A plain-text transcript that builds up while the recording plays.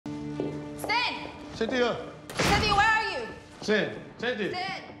Cynthia! Cynthia, where are you? Cynthia!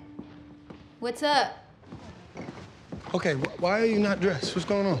 What's up? Okay, why are you not dressed? What's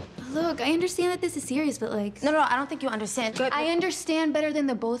going on? Look, I understand that this is serious, but like... No, I don't think you understand. I understand better than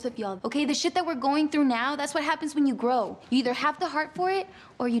the both of y'all, okay? The shit that we're going through now, that's what happens when you grow. You either have the heart for it,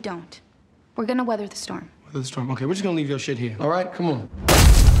 or you don't. We're gonna weather the storm. Weather the storm. Okay, we're just gonna leave your shit here. All right, come on.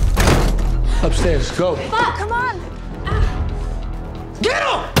 Upstairs, go. Fuck, come on! Get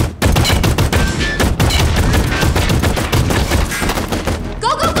him! Go,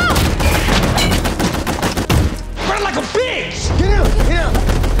 go, go! Run like a bitch! Get him! Get him!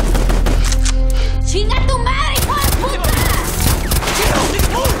 Chinga tu madre, hijo de puta! Get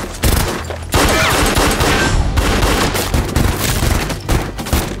him! Move!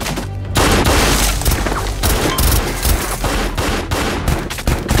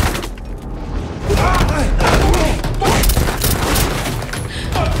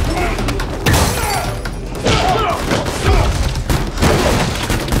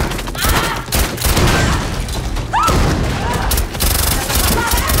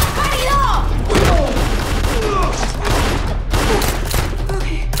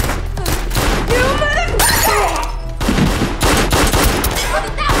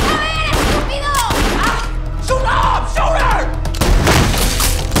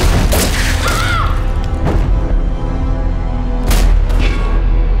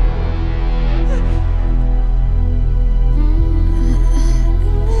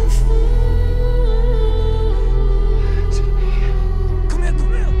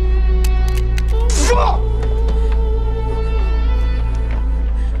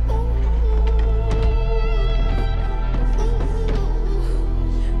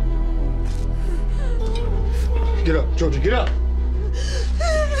 Get up, Georgia, get up.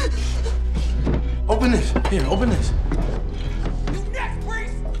 Open this. Here, open this. You next,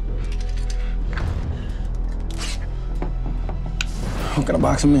 Priest! I'm gonna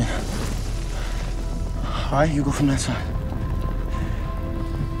box him in. All right, you go from that side.